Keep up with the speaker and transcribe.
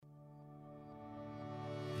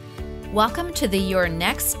Welcome to the Your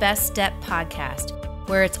Next Best Step podcast,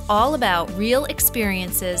 where it's all about real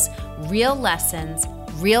experiences, real lessons,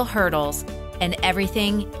 real hurdles, and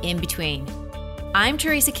everything in between. I'm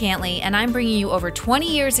Teresa Cantley, and I'm bringing you over 20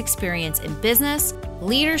 years experience in business,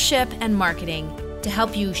 leadership, and marketing to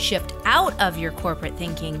help you shift out of your corporate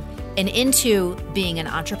thinking and into being an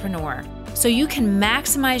entrepreneur so you can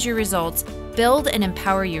maximize your results, build and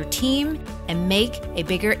empower your team, and make a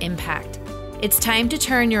bigger impact. It's time to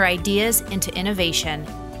turn your ideas into innovation,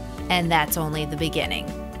 and that's only the beginning.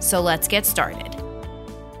 So let's get started.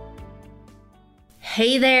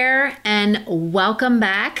 Hey there, and welcome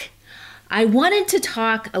back. I wanted to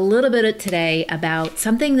talk a little bit today about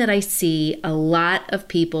something that I see a lot of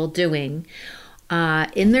people doing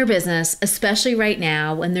in their business, especially right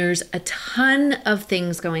now when there's a ton of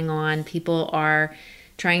things going on. People are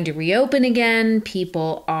trying to reopen again.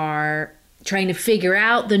 People are trying to figure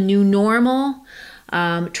out the new normal,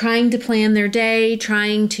 trying to plan their day,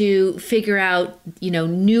 trying to figure out,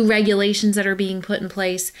 new regulations that are being put in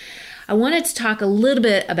place. I wanted to talk a little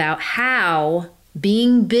bit about how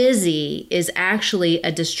being busy is actually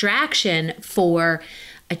a distraction for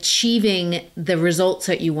achieving the results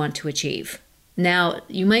that you want to achieve. Now,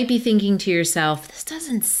 you might be thinking to yourself, this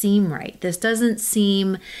doesn't seem right. This doesn't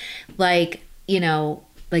seem like,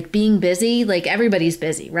 like being busy, like everybody's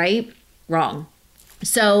busy, right? Wrong.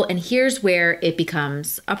 So, and here's where it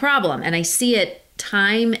becomes a problem. And I see it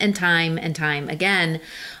time and time again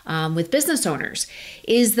with business owners,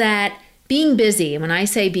 is that being busy, and when I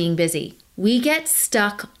say being busy, we get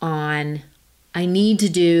stuck on, I need to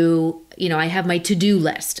do, I have my to-do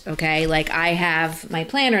list, okay? Like I have my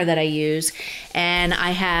planner that I use and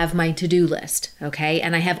I have my to-do list, okay?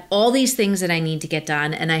 And I have all these things that I need to get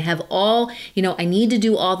done, and I have all, I need to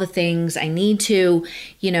do all the things. I need to,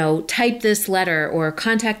 type this letter or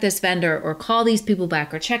contact this vendor or call these people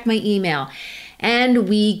back or check my email. And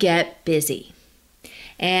we get busy.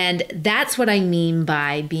 And that's what I mean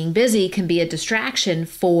by being busy can be a distraction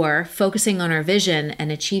for focusing on our vision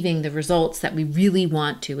and achieving the results that we really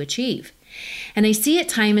want to achieve. And I see it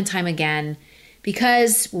time and time again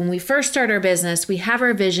because when we first start our business, we have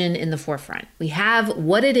our vision in the forefront. We have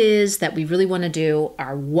what it is that we really want to do,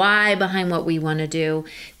 our why behind what we want to do,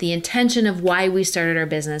 the intention of why we started our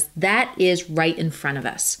business. That is right in front of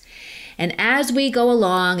us. And as we go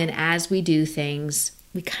along and as we do things,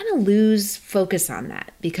 we kind of lose focus on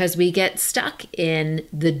that because we get stuck in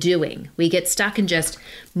the doing. We get stuck in just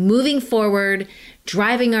moving forward,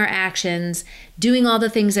 driving our actions, doing all the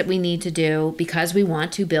things that we need to do because we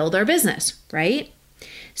want to build our business, right?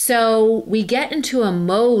 So we get into a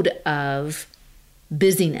mode of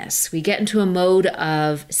busyness. We get into a mode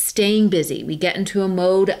of staying busy. We get into a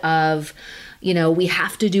mode of we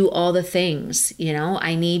have to do all the things.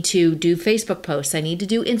 I need to do Facebook posts. I need to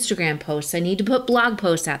do Instagram posts. I need to put blog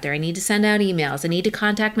posts out there. I need to send out emails. I need to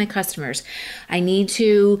contact my customers. I need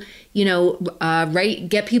to,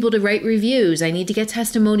 get people to write reviews. I need to get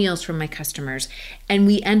testimonials from my customers. And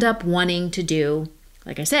we end up wanting to do,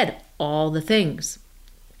 like I said, all the things.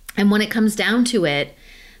 And when it comes down to it,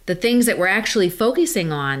 the things that we're actually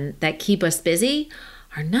focusing on that keep us busy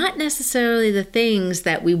are not necessarily the things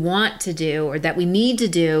that we want to do or that we need to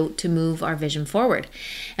do to move our vision forward.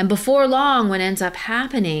 And before long, what ends up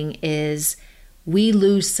happening is we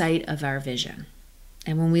lose sight of our vision.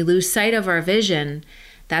 And when we lose sight of our vision,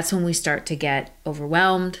 that's when we start to get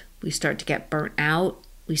overwhelmed, we start to get burnt out,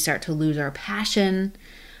 we start to lose our passion,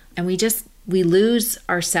 and we lose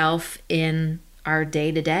ourselves in our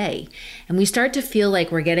day-to-day. And we start to feel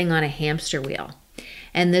like we're getting on a hamster wheel.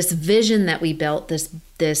 And this vision that we built,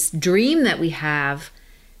 this dream that we have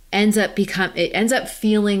ends up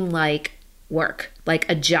feeling like work, like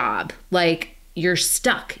a job, like you're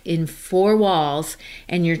stuck in four walls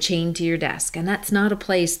and you're chained to your desk. And that's not a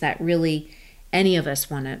place that really any of us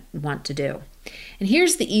want to do. And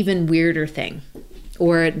here's the even weirder thing,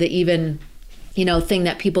 or the even, thing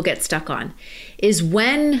that people get stuck on, is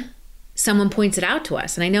when someone points it out to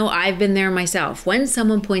us. And I know I've been there myself. When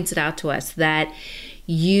someone points it out to us that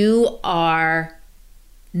you are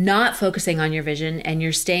not focusing on your vision and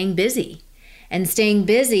you're staying busy. And staying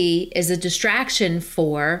busy is a distraction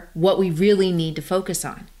for what we really need to focus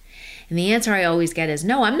on. And the answer I always get is,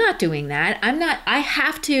 no, I'm not doing that. I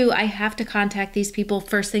have to contact these people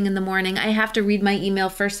first thing in the morning. I have to read my email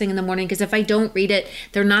first thing in the morning because if I don't read it,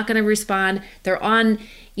 they're not going to respond. They're on,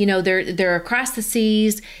 they're across the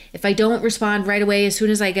seas. If I don't respond right away, as soon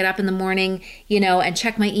as I get up in the morning, and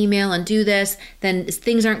check my email and do this, then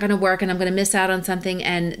things aren't going to work and I'm going to miss out on something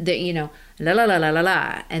and la la la la la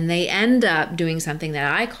la. And they end up doing something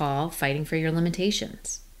that I call fighting for your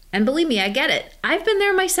limitations. And believe me, I get it. I've been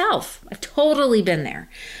there myself. I've totally been there,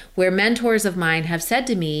 where mentors of mine have said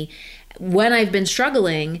to me when I've been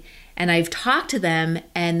struggling and I've talked to them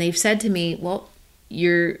and they've said to me, well,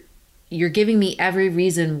 you're giving me every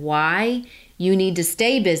reason why you need to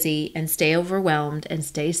stay busy and stay overwhelmed and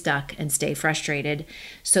stay stuck and stay frustrated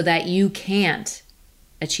so that you can't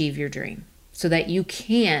achieve your dream, so that you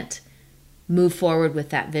can't move forward with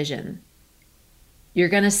that vision. You're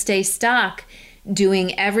going to stay stuck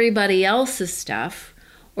doing everybody else's stuff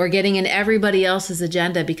or getting in everybody else's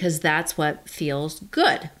agenda because that's what feels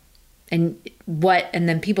good. And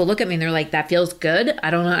then people look at me and they're like, that feels good? I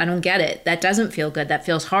don't know. I don't get it. That doesn't feel good. That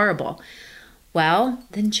feels horrible. Well,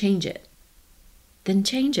 then change it. Then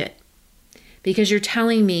change it. Because you're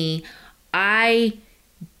telling me I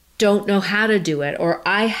don't know how to do it, or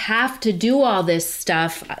I have to do all this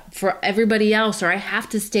stuff for everybody else, or I have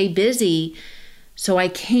to stay busy so I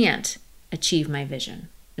can't achieve my vision,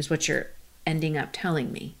 is what you're ending up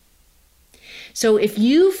telling me. So if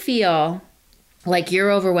you feel like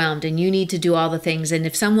you're overwhelmed and you need to do all the things, and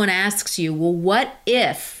if someone asks you, well, what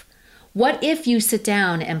if you sit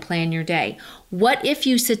down and plan your day? What if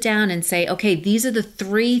you sit down and say, okay, these are the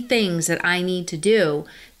 3 things that I need to do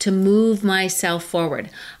to move myself forward.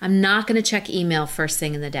 I'm not going to check email first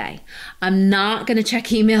thing in the day. I'm not going to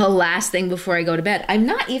check email last thing before I go to bed. I'm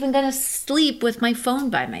not even going to sleep with my phone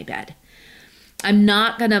by my bed. I'm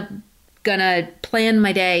not going to plan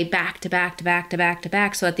my day back to back to back to back to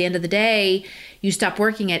back. So at the end of the day, you stop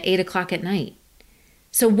working at 8 o'clock at night.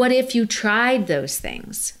 So what if you tried those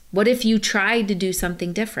things? What if you tried to do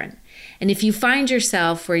something different? And if you find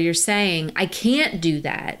yourself where you're saying, I can't do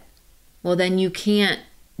that, well, then you can't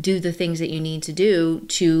do the things that you need to do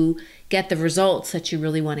to get the results that you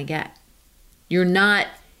really want to get. You're not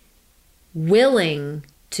willing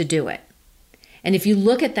to do it. And if you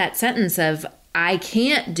look at that sentence of, I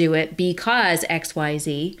can't do it because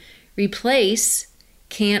XYZ, replace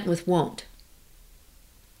can't with won't.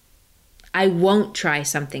 I won't try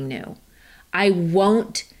something new. I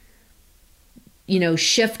won't,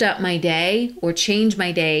 shift up my day or change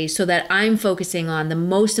my day so that I'm focusing on the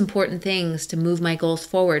most important things to move my goals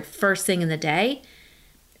forward first thing in the day,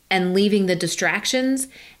 and leaving the distractions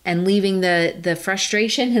and leaving the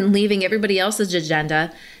frustration and leaving everybody else's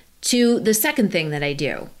agenda to the second thing that I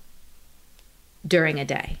do during a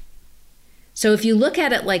day. So if you look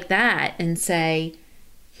at it like that and say,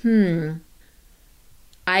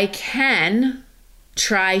 I can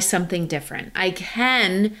try something different. I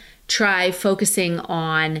can try focusing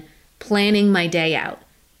on planning my day out,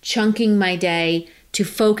 chunking my day to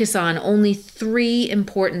focus on only 3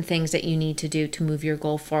 important things that you need to do to move your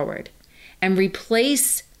goal forward, and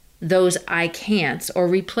replace those I can'ts, or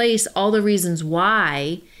replace all the reasons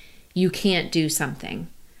why you can't do something.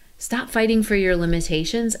 Stop fighting for your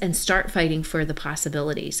limitations and start fighting for the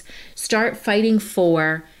possibilities. Start fighting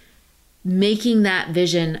for making that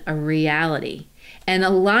vision a reality and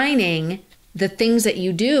aligning the things that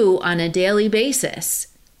you do on a daily basis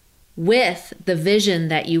with the vision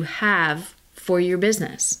that you have for your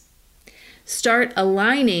business. Start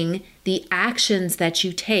aligning the actions that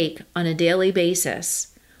you take on a daily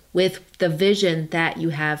basis with the vision that you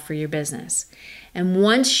have for your business. And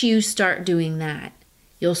once you start doing that,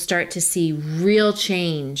 you'll start to see real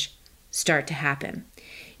change start to happen.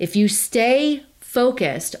 If you stay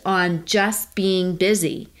focused on just being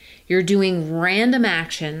busy, you're doing random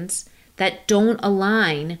actions that don't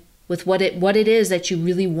align with what it is that you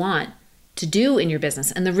really want to do in your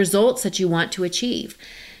business and the results that you want to achieve.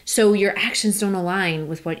 So your actions don't align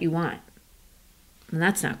with what you want. And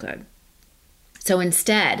that's not good. So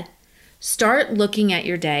instead, start looking at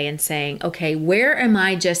your day and saying, okay, where am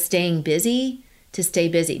I just staying busy to stay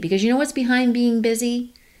busy? Because you know what's behind being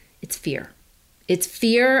busy? It's fear. It's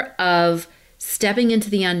fear of stepping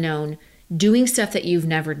into the unknown, doing stuff that you've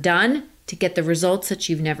never done to get the results that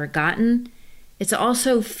you've never gotten. It's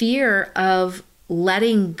also fear of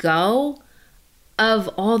letting go of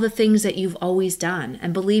all the things that you've always done.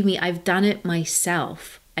 And believe me, I've done it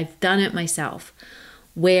myself.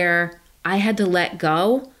 Where I had to let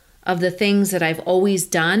go of the things that I've always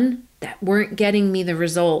done that weren't getting me the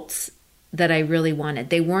results that I really wanted.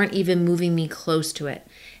 They weren't even moving me close to it.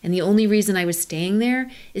 And the only reason I was staying there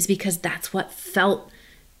is because that's what felt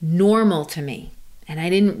normal to me. And I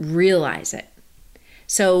didn't realize it.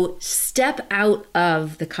 So step out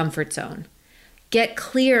of the comfort zone. Get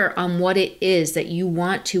clear on what it is that you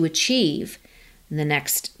want to achieve in the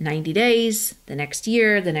next 90 days, the next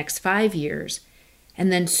year, the next 5 years.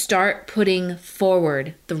 And then start putting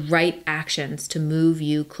forward the right actions to move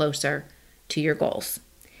you closer to your goals.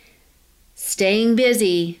 Staying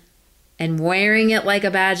busy and wearing it like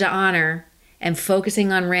a badge of honor and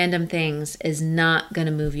focusing on random things is not going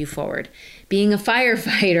to move you forward. Being a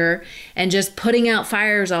firefighter and just putting out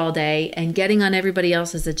fires all day and getting on everybody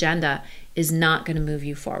else's agenda is not going to move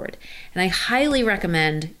you forward. And I highly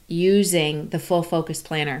recommend using the Full Focus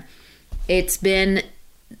Planner. It's been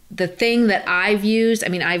the thing that I've used. I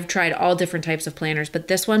mean, I've tried all different types of planners, but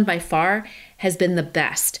this one by far has been the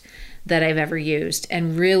best that I've ever used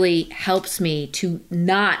and really helps me to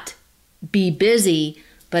not be busy,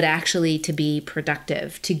 but actually to be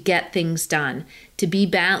productive, to get things done, to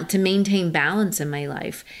maintain balance in my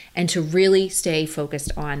life, and to really stay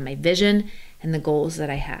focused on my vision and the goals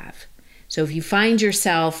that I have. So if you find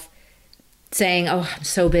yourself saying, oh, I'm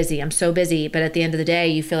so busy, but at the end of the day,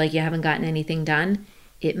 you feel like you haven't gotten anything done,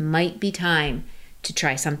 it might be time to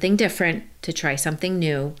try something different, to try something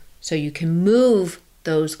new, so you can move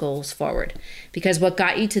those goals forward. Because what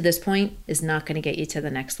got you to this point is not going to get you to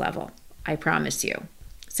the next level. I promise you.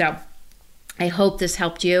 So I hope this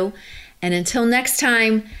helped you. And until next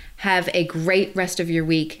time, have a great rest of your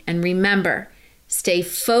week. And remember, stay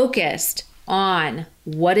focused on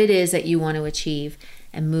what it is that you want to achieve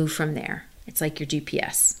and move from there. It's like your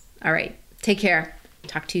GPS. All right. Take care.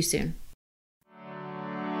 Talk to you soon.